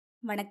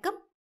வணக்கம்,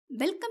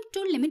 welcome to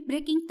limit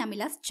braking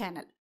Tamilas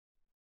channel.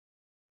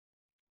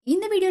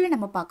 இந்த வீடியோவில்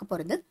நம்ம பார்க்க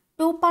போகிறது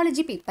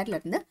டோபாலஜி பேப்பர்ல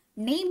இருந்து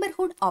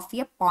neighbourhood of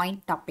a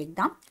point topic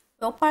தான்.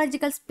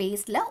 டோபாலஜிக்கல்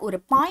ஸ்பேஸில் ஒரு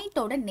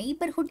பாயிண்டோட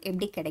நெய்பர்ஹுட்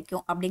எப்படி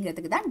கிடைக்கும்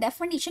அப்படிங்கிறதுக்கு தான்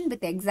டெஃபினிஷன்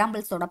வித்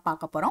எக்ஸாம்பிள்ஸோட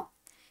பார்க்க போகிறோம்.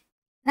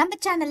 நம்ம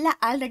சேனலில்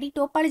ஆல்ரெடி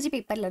டோபாலஜி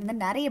பேப்பர்ல இருந்து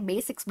நிறைய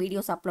பேசிக்ஸ்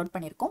வீடியோஸ் அப்லோட்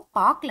பண்ணியிருக்கோம்.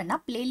 பார்க்கலன்னா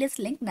பிளேலிஸ்ட்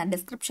லிங்க் நான்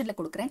டிஸ்கிரிப்ஷனில்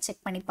கொடுக்குறேன்,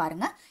 செக் பண்ணி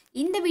பாருங்க.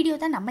 இந்த வீடியோ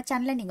தான் நம்ம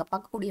சேனலில் நீங்கள்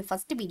பார்க்கக்கூடிய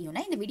ஃபர்ஸ்ட்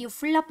வீடியோனா இந்த வீடியோ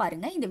ஃபுல்லாக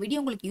பாருங்க. இந்த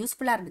வீடியோ உங்களுக்கு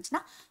யூஸ்ஃபுல்லாக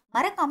இருந்துச்சுன்னா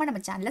மறக்காம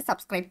நம்ம சேனலை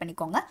சப்ஸ்கிரைப்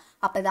பண்ணிக்கோங்க.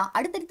 அப்பதான்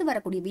அடுத்தடுத்து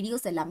வரக்கூடிய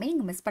வீடியோஸ் எல்லாமே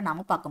நீங்கள் மிஸ்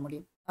பண்ணாமல் பார்க்க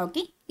முடியும்.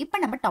 ஓகே, இப்போ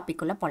நம்ம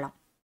டாபிக் உள்ள போகலாம்.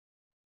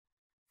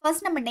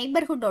 ஃபர்ஸ்ட் நம்ம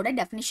நெய்பர்ஹுட்டோட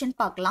டெஃபினிஷன்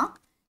பார்க்கலாம்.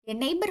 A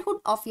neighborhood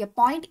of a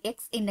point x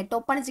in a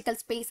topological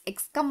space x,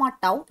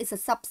 tau is a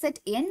subset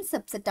n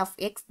subset of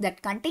x that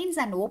contains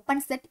an open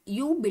set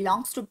u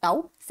belongs to tau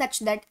such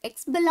that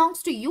x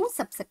belongs to u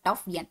subset of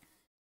n.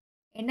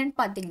 என்னன்னு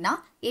பார்த்தீங்கன்னா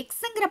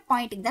எக்ஸுங்கிற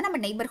பாயிண்ட்டுக்கு தான்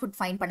நம்ம neighbourhood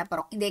fine பண்ண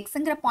போகிறோம். இந்த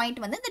எக்ஸுங்கிற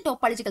point வந்து இந்த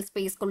டோபாலஜிக்கல்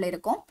ஸ்பேஸ்க்குள்ளே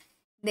இருக்கும்.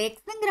 இந்த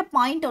எக்ஸுங்கிற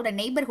பாயிண்டோட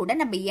நெய்பர்ஹுட்டை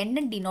நம்ம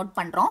n டினோட்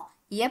பண்ணுறோம்.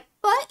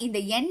 எப்போ இந்த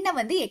எண்ணை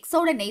வந்து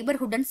எக்ஸோட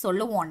நெய்பர்ஹுட்னு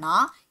சொல்லுவோம்னா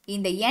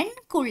இந்த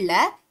எண்குள்ள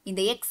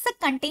இந்த எக்ஸை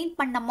கண்டெயின்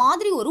பண்ண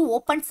மாதிரி ஒரு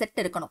ஓப்பன் செட்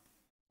இருக்கணும்.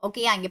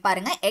 ஓகே, அங்கே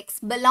பாருங்க, X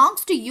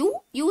belongs to you,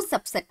 you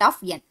subset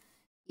of n.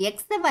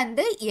 எக்ஸை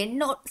வந்து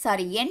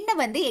எண்ணை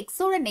வந்து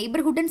எக்ஸோட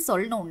நெய்பர்ஹுட்னு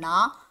சொல்லணும்னா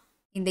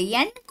இந்த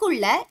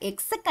எண்குள்ள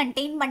எக்ஸை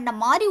கண்டெயின் பண்ண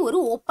மாதிரி ஒரு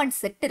ஓப்பன்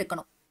செட்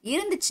இருக்கணும்.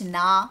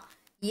 இருந்துச்சுன்னா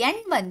n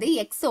வந்து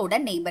எக்ஸோட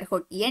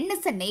neighbourhood. n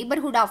is a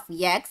neighborhood of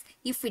x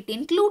if it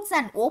includes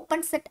an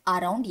open set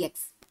around x.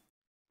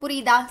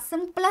 புரியுதா?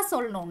 சிம்பிளா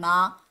சொல்லணும்னா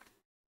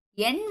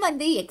n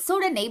வந்து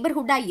எக்ஸோட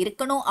நெய்பர்ஹுட்டா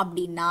இருக்கணும்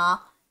அப்படின்னா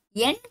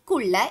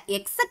nக்குள்ள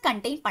எக்ஸை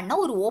கண்டெயின் பண்ண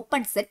ஒரு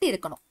ஓப்பன் செட்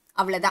இருக்கணும்.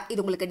 அவ்வளவுதான்.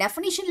 இது உங்களுக்கு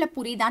டெஃபினிஷன்ல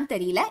புரியுதான்னு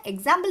தெரியல,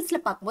 எக்ஸாம்பிள்ஸ்ல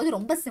பார்க்கும்போது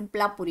ரொம்ப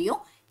சிம்பிளா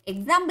புரியும்.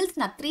 எக்ஸாம்பிள்ஸ்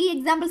நான் 3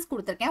 எக்ஸாம்பிள்ஸ்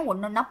கொடுத்துருக்கேன்,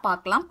 ஒன்னொன்னா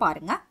பார்க்கலாம்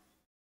பாருங்க.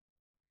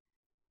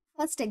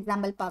 ஃபர்ஸ்ட்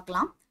எக்ஸாம்பிள்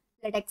பார்க்கலாம்.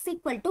 let x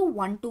equal to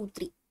 1 2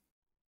 3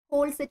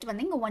 whole set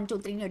வந்து இங்க 1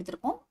 2 3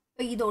 எடுத்திருக்கோம்.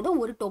 இப்போ இதோட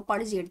ஒரு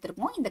டோபாலஜி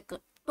எடுத்திருக்கோம். இந்த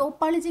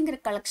டோபாலஜிங்கிற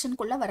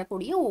கலெக்ஷனுக்குள்ள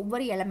வரக்கூடிய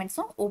ஒவ்வொரு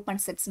எலமெண்ட்ஸும் ஓப்பன்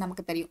செட்ஸ்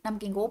நமக்கு தெரியும்.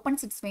 நமக்கு இங்க ஓப்பன்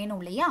செட்ஸ் வேணும்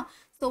இல்லையா?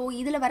 ஸோ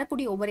இதுல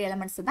வரக்கூடிய ஒவ்வொரு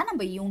எலமெண்ட்ஸ் தான்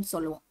நம்ம யூன்னு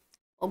சொல்லுவோம்.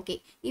 ஓகே,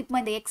 இப்போ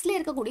இந்த எக்ஸ்ல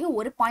இருக்கக்கூடிய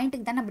ஒரு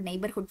பாயிண்ட்டுக்கு தான் நம்ம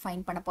நெய்பர்ஹுட்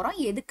ஃபைன் பண்ண போறோம்.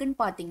 எதுக்குன்னு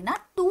பாத்தீங்கன்னா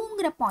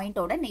 2ங்கிற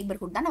பாயிண்டோட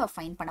நெய்பர்ஹுட் தான் நம்ம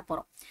ஃபைன் பண்ண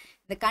போறோம்.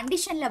 இந்த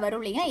கண்டிஷன்ல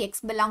வரும் இல்லையா,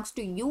 X belongs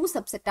to you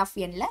subset of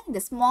என்ல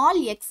இந்த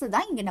ஸ்மால் எக்ஸ்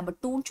தான் இங்க நம்ம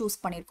 2 சூஸ்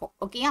பண்ணிருக்கோம்.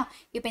 ஓகேயா,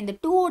 இப்போ இந்த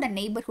 2ஓட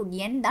நெய்பர்ஹுட்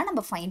n தான்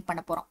நம்ம ஃபைன்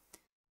பண்ண போறோம்.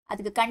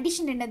 அதுக்கு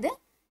கண்டிஷன் என்னது?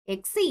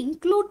 எக்ஸை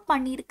இன்க்ளூட்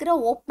பண்ணியிருக்கிற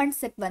ஓப்பன்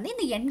செட் வந்து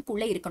இந்த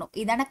எண்குள்ள இருக்கணும்.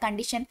 இதான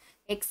கண்டிஷன்.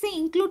 எக்ஸை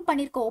இன்க்ளூட்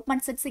பண்ணியிருக்க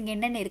ஓப்பன் செட்ஸ் இங்க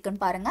என்னென்ன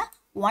இருக்குன்னு பாருங்க.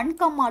 1,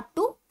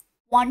 2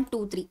 1 2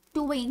 3.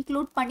 2வை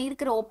இன்க்ளூட்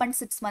பண்ணியிருக்கிற ஓப்பன்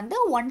செட்ஸ் வந்து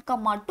 1,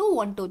 2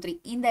 1 2 3.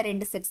 இந்த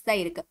ரெண்டு செட்ஸ்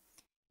தான் இருக்கு.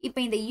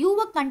 இப்போ இந்த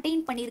யூவை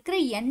கண்டெயின் பண்ணியிருக்கிற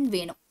எண்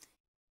வேணும்.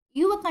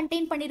 யூவை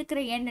கண்டெயின்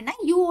பண்ணியிருக்கிற எண்ணுன்னா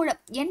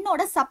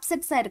என்னோட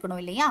சப்செட்ஸா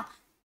இருக்கணும் இல்லையா?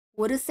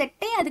 ஒரு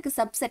செட்டே அதுக்கு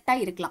சப்செட்டா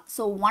இருக்கலாம்.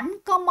 ஸோ 1,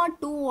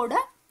 2ஓட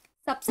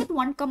சப்செட்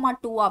 1,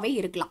 2ஆவே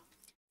இருக்கலாம்.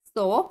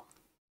 ஸோ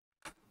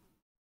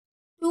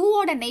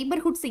 2ஓட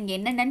நெய்பர்ஹுட்ஸ் இங்க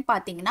என்னென்னு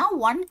பார்த்தீங்கன்னா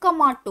 1,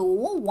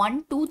 2வும் 1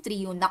 2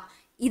 3யும் தான்.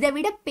 இதை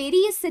விட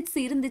பெரிய செட்ஸ்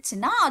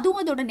இருந்துச்சுன்னா அதுவும்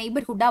அதோட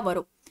நெய்பர்ஹுட்டா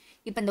வரும்.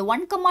 இப்போ இந்த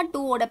 1,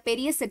 2ஓட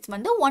பெரிய செட்ஸ்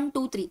வந்து 1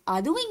 2 3,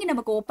 அதுவும் இங்க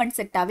நமக்கு ஓப்பன்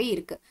செட்டாவே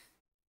இருக்கு.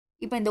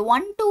 இப்போ இந்த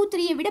 1 2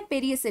 3யை விட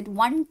பெரிய செட்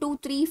 1 2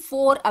 3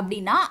 4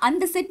 அப்படின்னா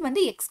அந்த செட்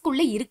வந்து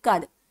எக்ஸ்குள்ள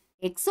இருக்காது.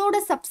 எக்ஸோட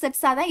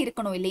சப்செட்ஸா தான்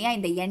இருக்கணும் இல்லையா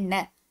இந்த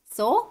எண்ணை?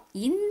 ஸோ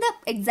இந்த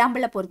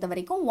எக்ஸாம்பிளை பொறுத்த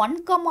வரைக்கும் 1,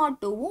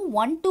 2வும்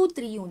 1 2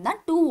 3யும் தான்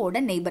 2ஓட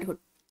நெய்பர்ஹுட்.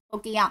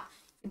 ஓகேயா,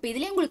 இப்போ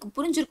இதுலேயே உங்களுக்கு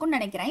புரிஞ்சிருக்கும்னு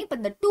நினைக்கிறேன். இப்போ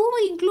இந்த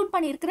 2வை இன்க்ளூட்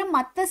பண்ணியிருக்கிற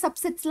மற்ற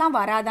சப்செட்ஸ்லாம்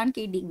வராதான்னு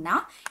கேட்டிங்கன்னா,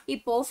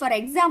 இப்போ ஃபார்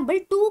எக்ஸாம்பிள்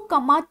 2,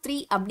 3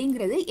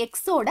 அப்படிங்கிறது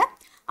எக்ஸோட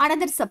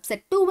அனதர்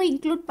சப்செட். 2வை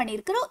இன்க்ளூட்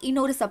பண்ணியிருக்கிற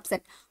இன்னொரு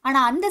சப்செட்.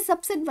 ஆனால் அந்த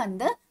சப்செட்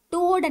வந்து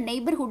 2ஓட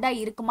நெய்பர்ஹுட்டா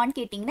இருக்குமான்னு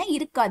கேட்டிங்கன்னா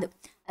இருக்காது.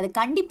 அது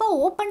கண்டிப்பாக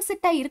ஓப்பன்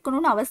செட்டாக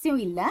இருக்கணும்னு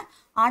அவசியம் இல்லை,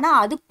 ஆனால்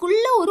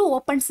அதுக்குள்ள ஒரு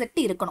ஓப்பன் செட்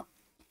இருக்கணும்.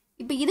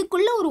 இப்போ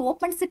இதுக்குள்ள ஒரு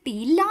ஓப்பன் செட்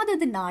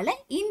இல்லாததுனால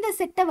இந்த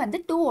செட்டை வந்து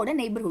 2ஓட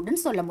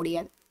நெய்பர்ஹுட்னு சொல்ல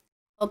முடியாது.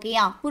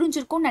 ஓகேயா,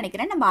 புரிஞ்சிருக்கும்னு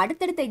நினைக்கிறேன். நம்ம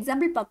அடுத்தடுத்த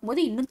எக்ஸாம்பிள்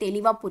பார்க்கும்போது இன்னும்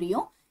தெளிவாக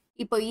புரியும்.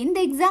 இப்போ இந்த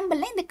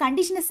எக்ஸாம்பிள்ல இந்த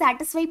கண்டிஷனை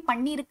சாட்டிஸ்ஃபை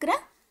பண்ணியிருக்கிற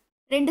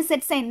ரெண்டு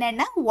செட்ஸ்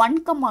என்னென்ன? 1,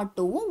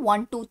 2வும்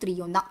 1 2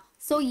 3யும் தான்.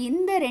 ஸோ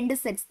இந்த ரெண்டு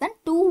செட்ஸ் தான்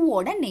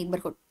 2ஓட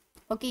நெய்பர்ஹுட்.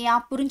 ஓகேயா,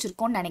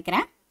 புரிஞ்சிருக்கும்னு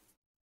நினைக்கிறேன்.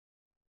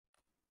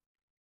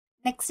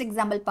 நெக்ஸ்ட்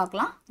எக்ஸாம்பிள்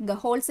பார்க்கலாம். இங்கே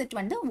ஹோல் செட்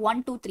வந்து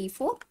 1 2 3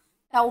 4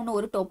 டவுன்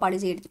ஒரு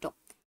டோபாலஜி எடுத்துட்டோம்.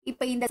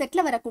 இப்போ இந்த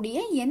செட்டில் வரக்கூடிய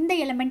எந்த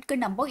எலிமெண்ட்க்கு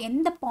நம்ம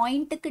எந்த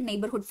பாயிண்ட்டுக்கு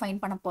நெய்பர்ஹுட்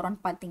ஃபைன் பண்ண போகிறோம்னு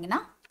பார்த்தீங்கன்னா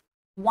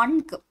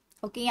 1க்கு.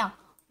 ஓகேயா,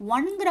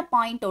 1ங்கிற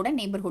பாயிண்டோட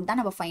நெய்பர்ஹுட் தான்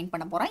நம்ம ஃபைன்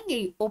பண்ண போகிறோம். இங்கே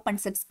ஓப்பன்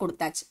செட்ஸ்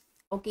கொடுத்தாச்சு.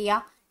 ஓகேயா,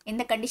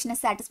 எந்த கண்டிஷனை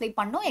சாட்டிஸ்ஃபை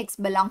பண்ணும்? X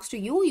belongs to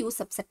you, you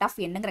subset of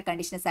என்னங்கிற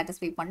கண்டிஷனை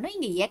சாட்டிஸ்ஃபை பண்ணும்.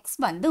 இங்கே எக்ஸ்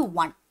வந்து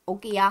 1.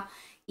 ஓகேயா,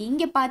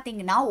 இங்கே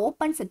பார்த்தீங்கன்னா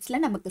ஓப்பன்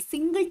செட்ஸில் நமக்கு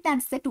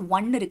சிங்கிள்டன் செட்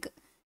 1 இருக்கு.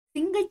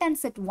 சிங்கிள்டன்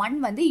செட் 1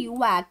 வந்து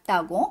யூவை ஆக்ட்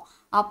ஆகும்.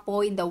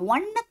 அப்போது இந்த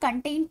 1ஐ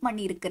கண்டெயின்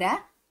பண்ணியிருக்கிற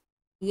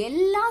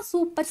எல்லா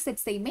சூப்பர்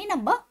செட்ஸையுமே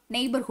நம்ம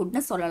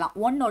நெய்பர்ஹுட்னு சொல்லலாம்,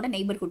 1ஓட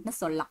நெய்பர்ஹுட்னு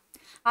சொல்லலாம்.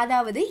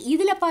 அதாவது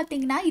இதுல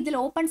பாத்தீங்கன்னா இதுல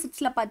ஓப்பன்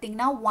செட்ஸ்ல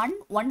பாத்தீங்கன்னா 1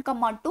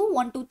 1,2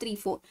 1 2 3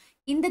 4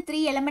 இந்த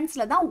 3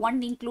 எலிமெண்ட்ஸ்ல தான் 1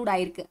 இன்க்ளூட்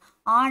ஆயிருக்கு.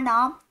 ஆனா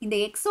இந்த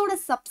எக்ஸோட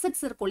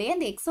சப்செட்ஸ் இருக்கும் இல்லையா,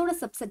 இந்த எக்ஸோட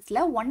சப்செட்ஸ்ல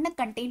 1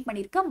 கண்டெயின்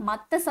பண்ணிருக்க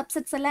மத்த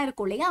சப்செட்ஸ் எல்லாம்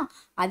இருக்கும் இல்லையா,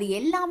 அது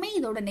எல்லாமே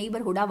இதோட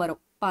நெய்பர்ஹுடா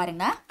வரும்.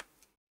 பாருங்க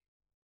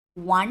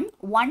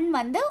 1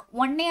 வந்து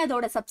 1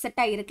 அதோட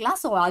சப்செட்டா இருக்கலாம்.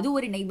 ஸோ அது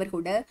ஒரு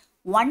நெய்பர்ஹுட்.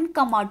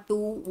 1,2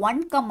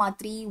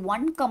 1,3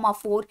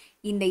 1,4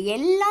 இந்த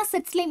எல்லா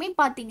செட்ஸ்லயுமே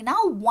பாத்தீங்கன்னா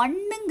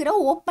 1ங்கிற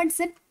ஓப்பன்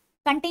செட்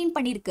கண்டெயின்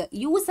பண்ணிருக்கு.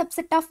 u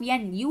subset of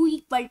n u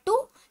equal to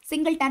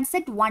singleton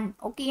set 1.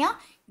 ஓகேயா,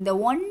 இந்த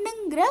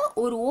 1ங்கிற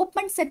ஒரு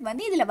ஓப்பன் செட்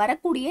வந்து இதுல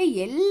வரக்கூடிய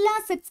எல்லா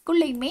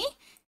செட்ஸ்குள்ளயுமே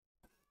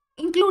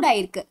இன்க்ளூட்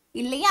ஆயிருக்கு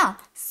இல்லையா.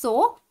 ஸோ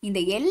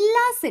இந்த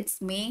எல்லா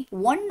செட்ஸ்மே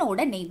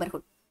 1ஓட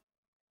நெய்பர்ஹுட்.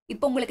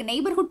 இப்போ உங்களுக்கு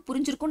நெய்பர்ஹுட்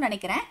புரிஞ்சிருக்கும்னு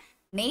நினைக்கிறேன்.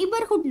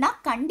 நெய்பர்ஹுட்னா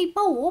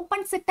கண்டிப்பா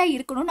ஓப்பன் செட்டா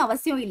இருக்கணும்னு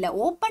அவசியம் இல்லை.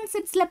 ஓப்பன்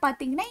செட்ஸ்ல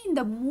பாத்தீங்கன்னா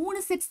இந்த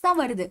 3 செட்ஸ் தான்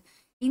வருது.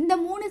 இந்த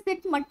 3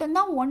 செட் மட்டும்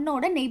தான்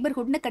 1ஓட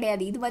நெய்பர்ஹுட்னு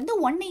கிடையாது. இது வந்து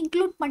 1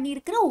 இன்க்ளூட்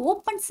பண்ணியிருக்கிற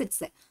ஓப்பன்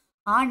செட்ஸ்.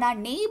 ஆனா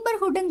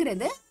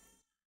நெய்பர்ஹுட்ங்கிறது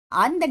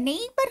அந்த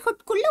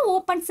நெய்பர்ஹுட்குள்ள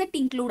ஓப்பன் செட்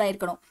இன்க்ளூட்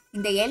ஆயிருக்கணும்.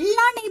 இந்த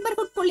எல்லா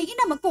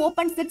நெய்பர்ஹுட்குள்ளேயும் நமக்கு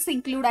ஓப்பன் செட்ஸ்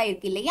இன்க்ளூட்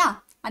ஆயிருக்கு இல்லையா.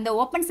 அந்த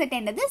ஓப்பன் செட்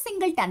என்னது,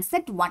 சிங்கிள்டன்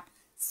செட் 1.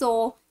 ஸோ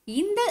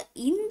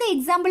இந்த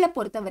எக்ஸாம்பிளை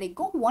பொறுத்த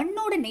வரைக்கும்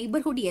 1ஓட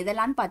நெய்பர்ஹுட்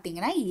எதெல்லாம்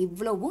பார்த்தீங்கன்னா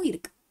இவ்வளவும்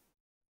இருக்கு.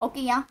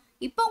 ஓகேயா,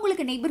 இப்போ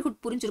உங்களுக்கு நெய்பர்ஹுட்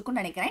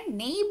புரிஞ்சிருக்கும்னு நினைக்கிறேன்.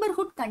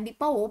 நெய்பர்ஹுட்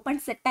கண்டிப்பா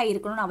ஓப்பன் செட்டா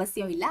இருக்கணும்னு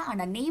அவசியம் இல்லை.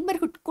 ஆனா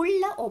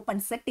நெய்பர்ஹுட்குள்ள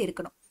ஓப்பன் செட்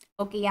இருக்கணும்.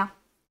 ஓகேயா,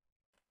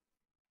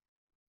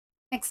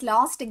 நெக்ஸ்ட்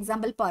லாஸ்ட்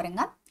எக்ஸாம்பிள்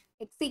பாருங்க.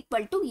 x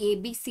equal to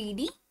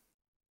ABCD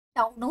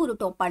down ஒரு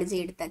டோபாலஜி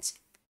எடுத்தாச்சு.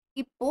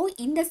 இப்போ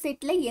இந்த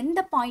செட்ல எந்த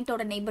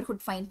பாயிண்டோட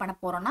நெய்பர்ஹுட் ஃபைண்ட் பண்ண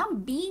போறோம்னா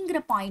பிங்கிற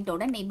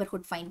பாயிண்டோட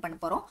நெய்பர்ஹுட் ஃபைண்ட் பண்ண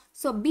போறோம்.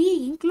 ஸோ பி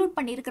இன்க்ளூட்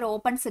பண்ணியிருக்கிற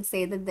ஓப்பன் செட்ஸ்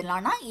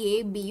எதுலாம்னா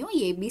ஏபியும்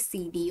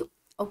ஏபிசிடியும்.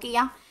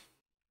 ஓகேயா,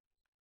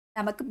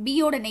 நமக்கு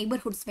பியோட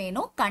நெய்பர்ஹுட்ஸ்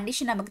வேணும்.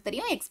 கண்டிஷன் நமக்கு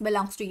தெரியும், x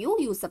belongs to u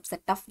u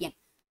subset of n.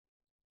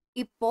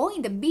 இப்போ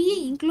இந்த பி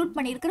இன்க்ளூட்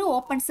பண்ணியிருக்கிற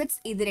ஓப்பன் செட்ஸ்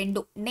இது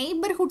ரெண்டும்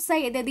நெய்பர்ஹுட்ஸா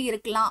எது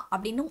இருக்கலாம்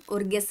அப்படின்னு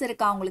ஒரு கெஸ்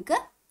இருக்கா உங்களுக்கு?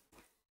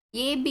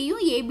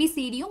 ஏபியும்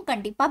ஏபிசிடியும்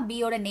கண்டிப்பா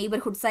பியோட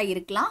நெய்பர்ஹுட்ஸா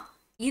இருக்கலாம்.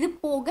 இது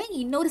போக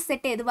இன்னொரு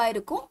செட் எதுவா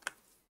இருக்கும்,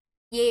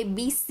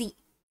 ஏபிசி.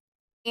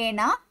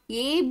 ஏன்னா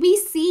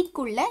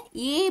ஏபிசிக்குள்ள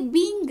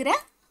ஏபிங்கிற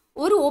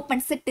ஒரு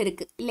ஓப்பன் செட்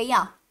இருக்கு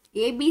இல்லையா.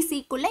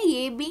 ஏபிசிக்குள்ள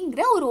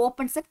ஏபிங்கிற ஒரு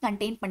ஓப்பன் செட்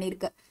கண்டெயின்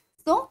பண்ணிருக்கு.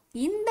 ஸோ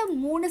இந்த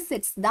 3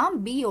 செட்ஸ் தான்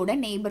பியோட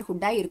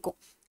நெய்பர்ஹுட்டா இருக்கும்.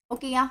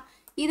 ஓகேயா,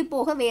 இது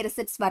போக வேற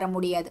செட்ஸ் வர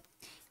முடியாது.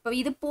 இப்போ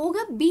இது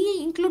போக பியை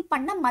இன்க்ளூட்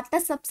பண்ண மற்ற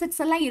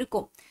சப்செட்ஸ் எல்லாம்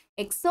இருக்கும்.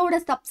 எக்ஸோட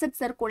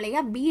சப்செட்ஸ் இருக்கும் இல்லையா,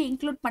 பியை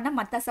இன்க்ளூட் பண்ண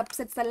மற்ற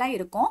சப்செட்ஸ் எல்லாம்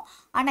இருக்கும்.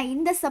 ஆனா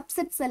இந்த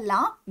சப்செட்ஸ்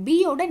எல்லாம்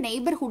பியோட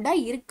நெய்பர்ஹுட்டா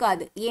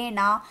இருக்காது.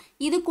 ஏன்னா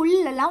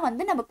இதுக்குள்ளெல்லாம்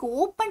வந்து நமக்கு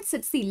ஓப்பன்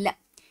செட்ஸ் இல்லை.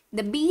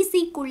 இந்த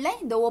பிசிக்குள்ள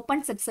இந்த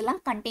ஓப்பன் செட்ஸ்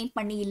எல்லாம் கண்டெயின்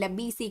பண்ணி இல்லை.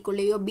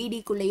 பிசிக்குள்ளேயோ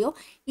பிடிக்குள்ளேயோ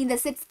இந்த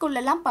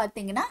செட்ஸ்குள்ளெல்லாம்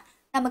பார்த்தீங்கன்னா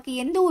நமக்கு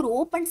எந்த ஒரு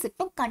ஓப்பன்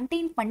செட்டும்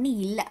கண்டெயின் பண்ணி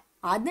இல்லை.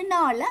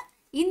 அதனால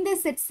இந்த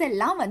செட்ஸ்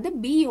எல்லாம் வந்து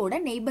பியோட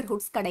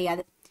நெய்பர்ஹுட்ஸ்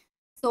கிடையாது.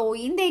 ஸோ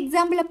இந்த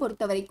எக்ஸாம்பிளை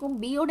பொறுத்த வரைக்கும்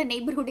பியோட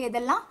நெய்பர்ஹுட்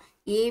எதெல்லாம்,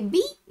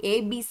 ஏபி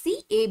ஏபிசி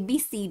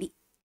ஏபிசிடி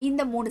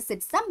இந்த 3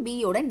 செட்ஸ் தான்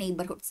பியோட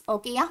நெய்பர்ஹுட்ஸ்.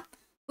 ஓகேயா,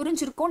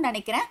 புரிஞ்சிருக்கும்னு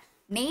நினைக்கிறேன்.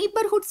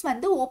 நெய்பர்ஹுட்ஸ்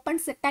வந்து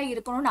ஓப்பன் செட்டா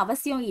இருக்கணும்னு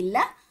அவசியம்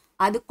இல்லை.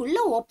 அதுக்குள்ள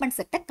ஓப்பன்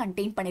செட்டை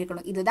கண்டெயின்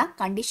பண்ணிருக்கணும். இதுதான்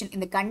கண்டிஷன்.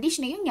 இந்த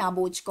கண்டிஷனையும்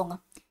ஞாபகம் வச்சுக்கோங்க.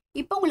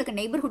 இப்போ உங்களுக்கு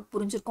நெய்பர்ஹுட்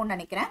புரிஞ்சிருக்கும்னு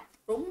நினைக்கிறேன்.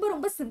 ரொம்ப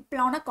ரொம்ப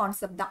சிம்பிளான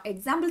கான்செப்ட் தான்.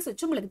 எக்ஸாம்பிள்ஸ்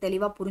வச்சு உங்களுக்கு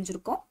தெளிவா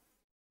புரிஞ்சிருக்கும்.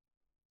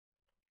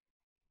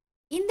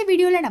 இந்த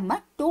வீடியோல நம்ம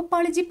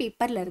டோபாலஜி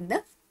பேப்பர்ல இருந்து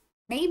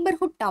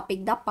நெய்பர்ஹுட்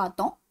டாபிக் தான்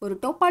பார்த்தோம். ஒரு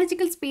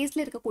டோபாலஜிக்கல்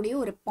ஸ்பேஸ்ல இருக்கக்கூடிய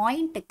ஒரு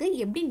பாயிண்ட்டுக்கு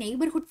எப்படி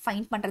நெய்பர்ஹுட்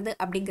ஃபைண்ட் பண்றது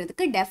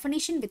அப்படிங்கிறதுக்கு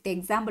டெஃபினிஷன் வித்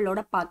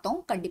எக்ஸாம்பிளோட பார்த்தோம்.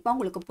 கண்டிப்பா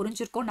உங்களுக்கு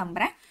புரிஞ்சிருக்கும்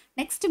நம்புறேன்.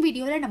 நெக்ஸ்ட்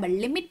வீடியோல நம்ம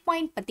லிமிட்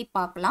பாயிண்ட் பத்தி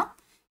பார்க்கலாம்.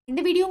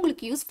 இந்த வீடியோ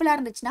உங்களுக்கு யூஸ்ஃபுல்லா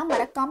இருந்துச்சுன்னா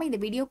மறக்காம இந்த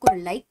வீடியோக்கு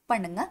ஒரு லைக்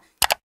பண்ணுங்க.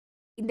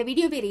 இந்த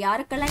வீடியோ வேறு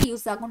யாருக்கெல்லாம்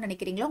யூஸ் ஆகும்னு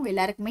நினைக்கிறீங்களோ உங்க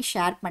எல்லாருக்குமே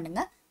ஷேர்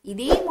பண்ணுங்க.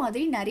 இதே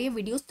மாதிரி நிறைய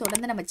வீடியோஸ்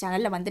தொடர்ந்து நம்ம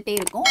சேனல்ல வந்துட்டே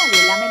இருக்கும். அது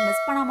எல்லாமே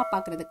மிஸ் பண்ணாம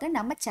பார்க்கிறதுக்கு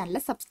நம்ம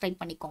சேனலை சப்ஸ்கிரைப்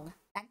பண்ணிக்கோங்க.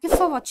 தேங்க்யூ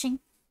ஃபார் வாட்சிங்.